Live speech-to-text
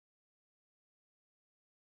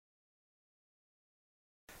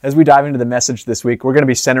As we dive into the message this week, we're going to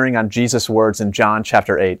be centering on Jesus' words in John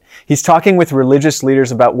chapter 8. He's talking with religious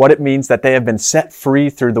leaders about what it means that they have been set free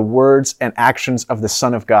through the words and actions of the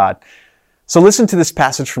Son of God. So listen to this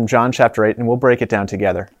passage from John chapter 8 and we'll break it down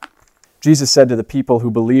together. Jesus said to the people who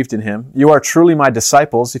believed in him, "You are truly my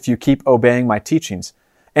disciples if you keep obeying my teachings.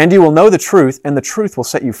 And you will know the truth, and the truth will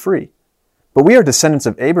set you free." "But we are descendants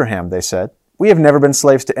of Abraham," they said. "We have never been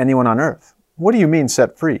slaves to anyone on earth. What do you mean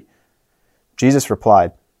set free?" Jesus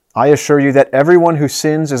replied, "I assure you that everyone who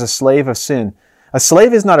sins is a slave of sin. A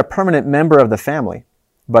slave is not a permanent member of the family,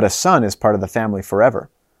 but a son is part of the family forever.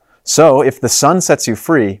 So if the Son sets you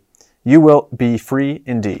free, you will be free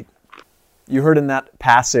indeed." You heard in that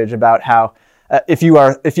passage about how if you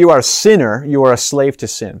are a sinner, you are a slave to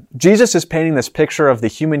sin. Jesus is painting this picture of the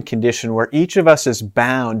human condition where each of us is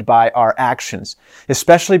bound by our actions,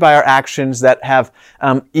 especially by our actions that have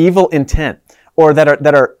evil intent or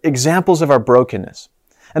that are examples of our brokenness.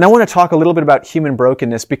 And I want to talk a little bit about human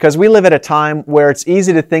brokenness because we live at a time where it's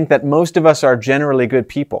easy to think that most of us are generally good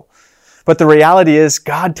people. But the reality is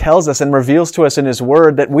God tells us and reveals to us in His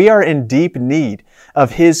Word that we are in deep need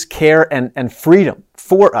of His care and freedom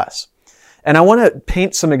for us. And I want to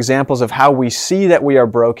paint some examples of how we see that we are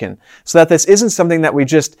broken so that this isn't something that we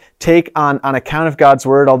just take on account of God's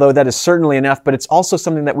Word, although that is certainly enough, but it's also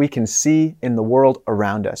something that we can see in the world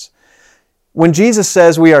around us. When Jesus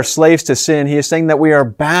says we are slaves to sin, He is saying that we are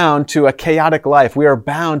bound to a chaotic life. We are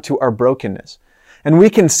bound to our brokenness. And we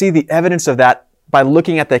can see the evidence of that by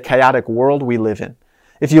looking at the chaotic world we live in.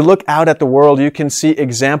 If you look out at the world, you can see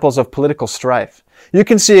examples of political strife. You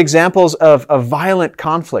can see examples of violent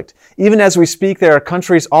conflict. Even as we speak, there are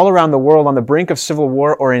countries all around the world on the brink of civil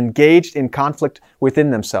war or engaged in conflict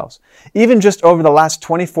within themselves. Even just over the last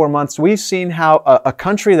 24 months, we've seen how a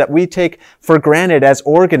country that we take for granted as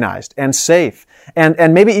organized and safe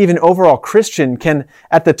and maybe even overall Christian can,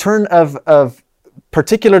 at the turn of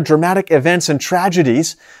particular dramatic events and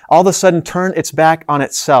tragedies, all of a sudden turn its back on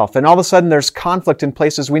itself. And all of a sudden there's conflict in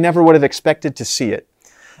places we never would have expected to see it.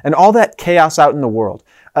 And all that chaos out in the world,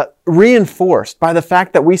 reinforced by the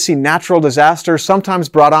fact that we see natural disasters, sometimes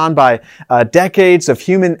brought on by decades of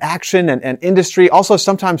human action and industry, also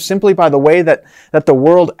sometimes simply by the way that the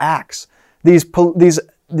world acts.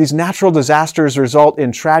 These natural disasters result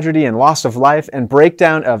in tragedy and loss of life and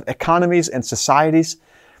breakdown of economies and societies.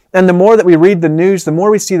 And the more that we read the news, the more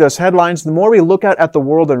we see those headlines, the more we look out at the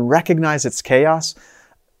world and recognize its chaos,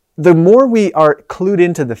 the more we are clued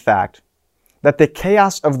into the fact that the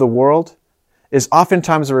chaos of the world is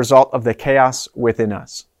oftentimes a result of the chaos within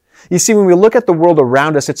us. You see, when we look at the world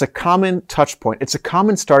around us, it's a common touch point. It's a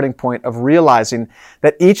common starting point of realizing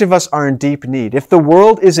that each of us are in deep need. If the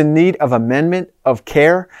world is in need of amendment, of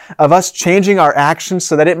care, of us changing our actions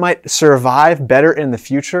so that it might survive better in the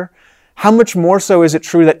future, how much more so is it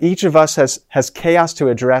true that each of us has chaos to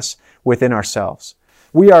address within ourselves?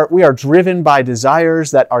 We are driven by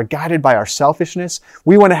desires that are guided by our selfishness.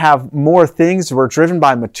 We want to have more things. We're driven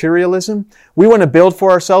by materialism. We want to build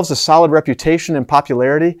for ourselves a solid reputation and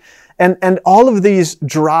popularity. And all of these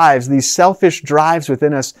drives, these selfish drives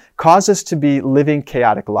within us, cause us to be living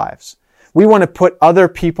chaotic lives. We want to put other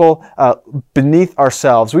people beneath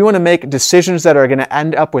ourselves. We want to make decisions that are going to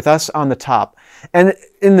end up with us on the top. And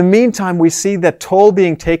in the meantime, we see that toll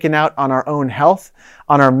being taken out on our own health,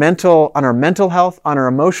 on our mental health, on our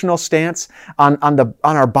emotional stance, on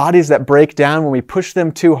our bodies that break down when we push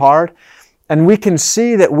them too hard. And we can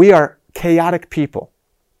see that we are chaotic people.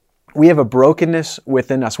 We have a brokenness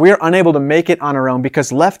within us. We are unable to make it on our own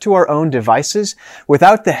because left to our own devices,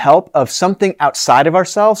 without the help of something outside of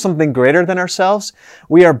ourselves, something greater than ourselves,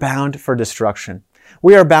 we are bound for destruction.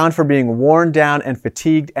 We are bound for being worn down and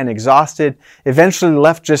fatigued and exhausted, eventually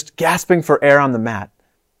left just gasping for air on the mat.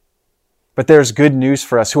 But there's good news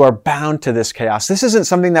for us who are bound to this chaos. This isn't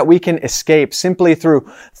something that we can escape simply through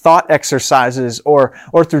thought exercises or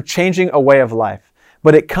through changing a way of life.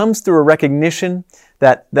 But it comes through a recognition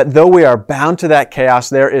that though we are bound to that chaos,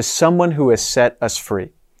 there is someone who has set us free.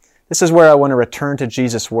 This is where I want to return to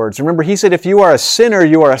Jesus' words. Remember, He said, if you are a sinner,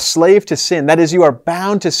 you are a slave to sin. That is, you are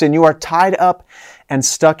bound to sin. You are tied up and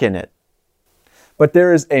stuck in it. But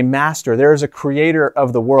there is a master, there is a creator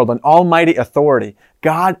of the world, an almighty authority,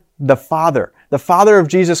 God the Father of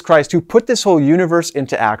Jesus Christ, who put this whole universe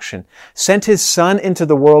into action, sent His Son into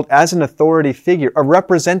the world as an authority figure, a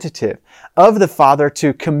representative of the Father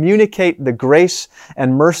to communicate the grace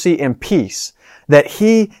and mercy and peace that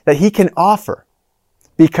He can offer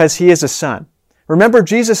because He is a Son. Remember,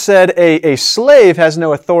 Jesus said a slave has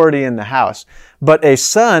no authority in the house, but a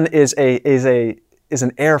son is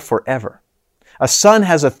an heir forever. A son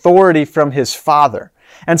has authority from his father.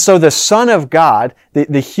 And so the Son of God,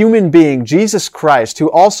 the human being, Jesus Christ,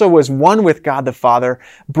 who also was one with God the Father,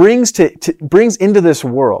 brings into this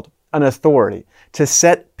world an authority to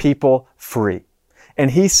set people free.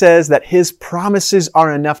 And he says that his promises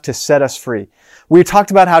are enough to set us free. We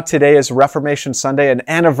talked about how today is Reformation Sunday, an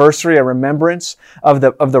anniversary, a remembrance of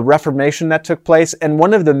the Reformation that took place. And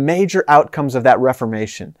one of the major outcomes of that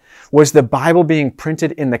Reformation was the Bible being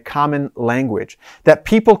printed in the common language, that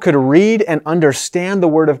people could read and understand the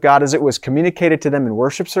Word of God as it was communicated to them in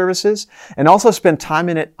worship services, and also spend time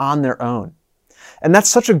in it on their own. And that's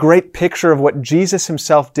such a great picture of what Jesus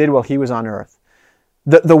himself did while he was on earth.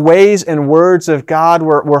 The ways and words of God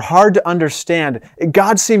were hard to understand.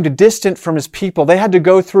 God seemed distant from his people. They had to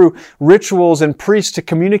go through rituals and priests to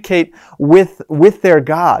communicate with their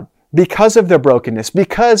God because of their brokenness,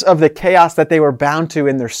 because of the chaos that they were bound to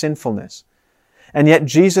in their sinfulness. And yet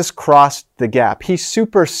Jesus crossed the gap. He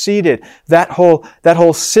superseded that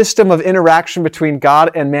whole system of interaction between God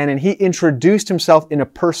and man, and he introduced himself in a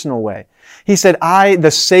personal way. He said, I,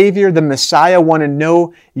 the Savior, the Messiah, want to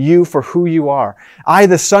know you for who you are. I,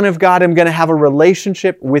 the Son of God, am going to have a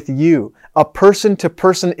relationship with you, a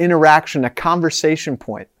person-to-person interaction, a conversation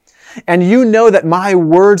point. And you know that my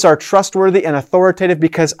words are trustworthy and authoritative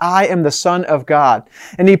because I am the Son of God.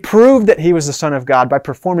 And he proved that he was the Son of God by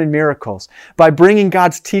performing miracles, by bringing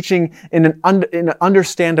God's teaching in an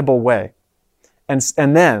understandable way. And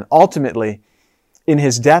then, ultimately, in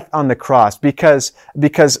his death on the cross, because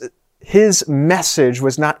his message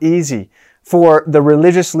was not easy for the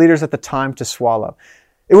religious leaders at the time to swallow.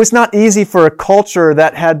 It was not easy for a culture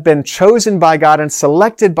that had been chosen by God and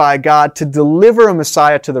selected by God to deliver a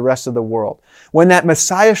Messiah to the rest of the world. When that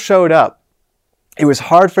Messiah showed up, it was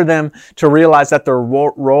hard for them to realize that their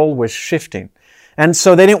role was shifting. And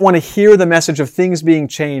so they didn't want to hear the message of things being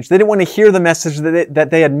changed. They didn't want to hear the message that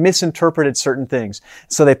they had misinterpreted certain things.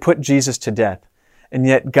 So they put Jesus to death. And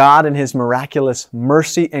yet God, in his miraculous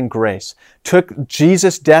mercy and grace, took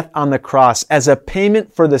Jesus' death on the cross as a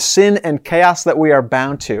payment for the sin and chaos that we are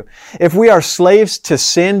bound to. If we are slaves to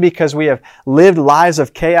sin because we have lived lives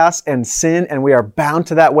of chaos and sin and we are bound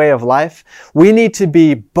to that way of life, we need to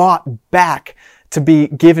be bought back to be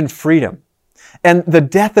given freedom. And the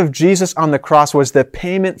death of Jesus on the cross was the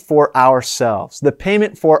payment for ourselves, the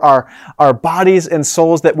payment for our bodies and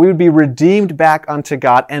souls, that we would be redeemed back unto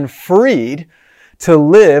God and freed to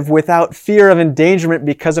live without fear of endangerment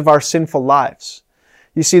because of our sinful lives.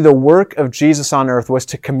 You see, the work of Jesus on earth was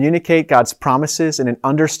to communicate God's promises in an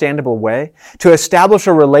understandable way, to establish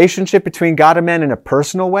a relationship between God and man in a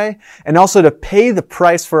personal way, and also to pay the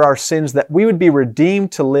price for our sins that we would be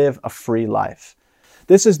redeemed to live a free life.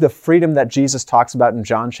 This is the freedom that Jesus talks about in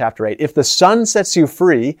John chapter 8. If the Son sets you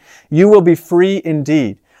free, you will be free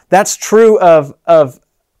indeed. That's true of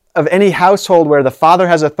any household where the Father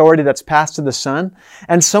has authority that's passed to the Son.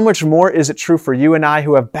 And so much more is it true for you and I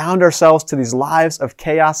who have bound ourselves to these lives of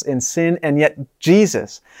chaos and sin. And yet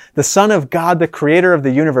Jesus, the Son of God, the Creator of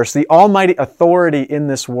the universe, the almighty authority in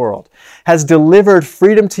this world, has delivered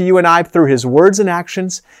freedom to you and I through his words and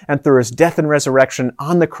actions and through his death and resurrection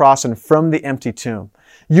on the cross and from the empty tomb.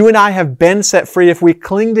 You and I have been set free if we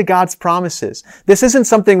cling to God's promises. This isn't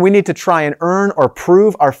something we need to try and earn or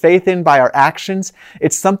prove our faith in by our actions.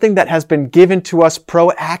 It's something that has been given to us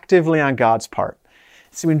proactively on God's part.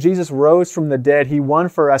 See, when Jesus rose from the dead, he won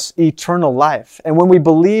for us eternal life. And when we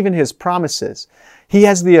believe in his promises, he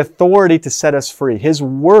has the authority to set us free. His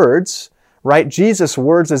words, right? Jesus'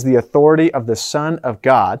 words as the authority of the Son of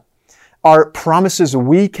God are promises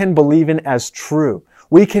we can believe in as true.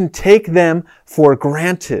 We can take them for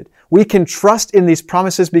granted. We can trust in these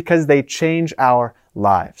promises because they change our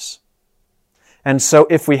lives. And so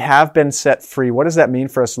if we have been set free, what does that mean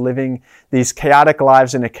for us living these chaotic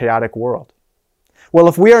lives in a chaotic world? Well,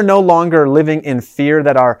 if we are no longer living in fear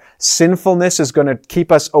that our sinfulness is going to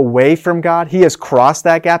keep us away from God, he has crossed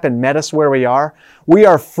that gap and met us where we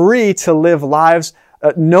are free to live lives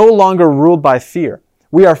no longer ruled by fear.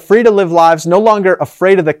 We are free to live lives no longer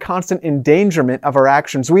afraid of the constant endangerment of our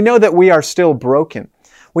actions. We know that we are still broken.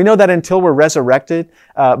 We know that until we're resurrected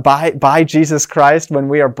by Jesus Christ, when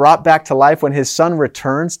we are brought back to life, when his Son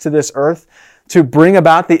returns to this earth to bring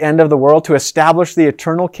about the end of the world, to establish the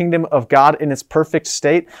eternal kingdom of God in its perfect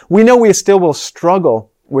state, we know we still will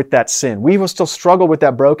struggle with that sin. We will still struggle with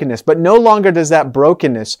that brokenness, but no longer does that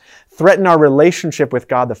brokenness threaten our relationship with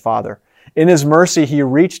God the Father. In his mercy, he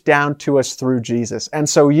reached down to us through Jesus. And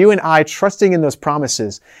so you and I, trusting in those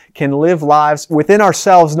promises, can live lives within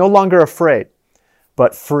ourselves, no longer afraid,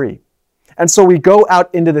 but free. And so we go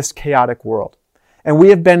out into this chaotic world, and we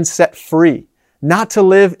have been set free, not to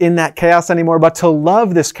live in that chaos anymore, but to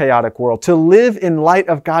love this chaotic world, to live in light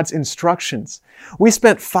of God's instructions. We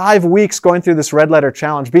spent 5 weeks going through this Red Letter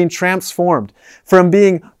Challenge, being transformed from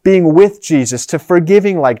being with Jesus to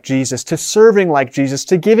forgiving like Jesus, to serving like Jesus,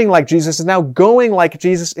 to giving like Jesus, and now going like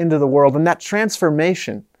Jesus into the world. And that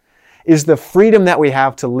transformation is the freedom that we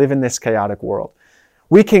have to live in this chaotic world.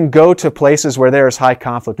 We can go to places where there is high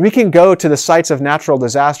conflict. We can go to the sites of natural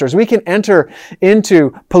disasters. We can enter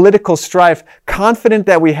into political strife, confident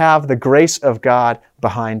that we have the grace of God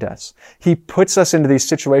behind us. He puts us into these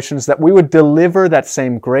situations that we would deliver that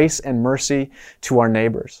same grace and mercy to our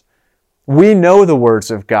neighbors. We know the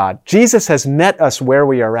words of God. Jesus has met us where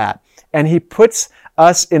we are at, and He puts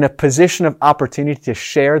us in a position of opportunity to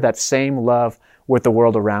share that same love with the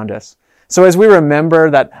world around us. So as we remember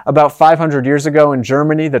that about 500 years ago in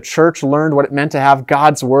Germany, the church learned what it meant to have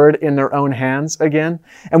God's word in their own hands again,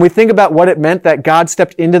 and we think about what it meant that God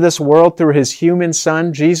stepped into this world through His human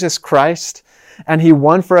Son, Jesus Christ, and He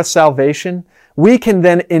won for us salvation, we are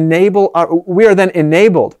then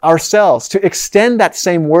enabled ourselves to extend that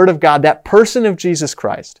same word of God, that person of Jesus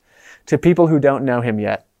Christ, to people who don't know Him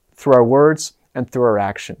yet, through our words and through our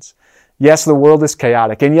actions. Yes, the world is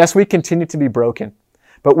chaotic, and yes, we continue to be broken.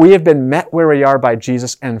 But we have been met where we are by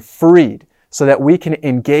Jesus and freed so that we can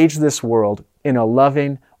engage this world in a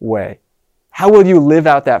loving way. How will you live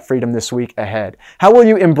out that freedom this week ahead? How will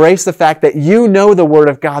you embrace the fact that you know the Word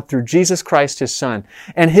of God through Jesus Christ, His Son,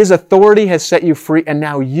 and His authority has set you free, and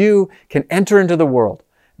now you can enter into the world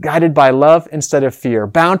guided by love instead of fear,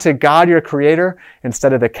 bound to God, your Creator,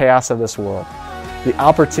 instead of the chaos of this world? The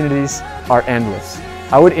opportunities are endless.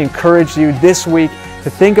 I would encourage you this week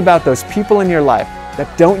to think about those people in your life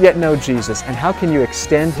that don't yet know Jesus, and how can you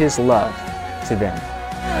extend His love to them?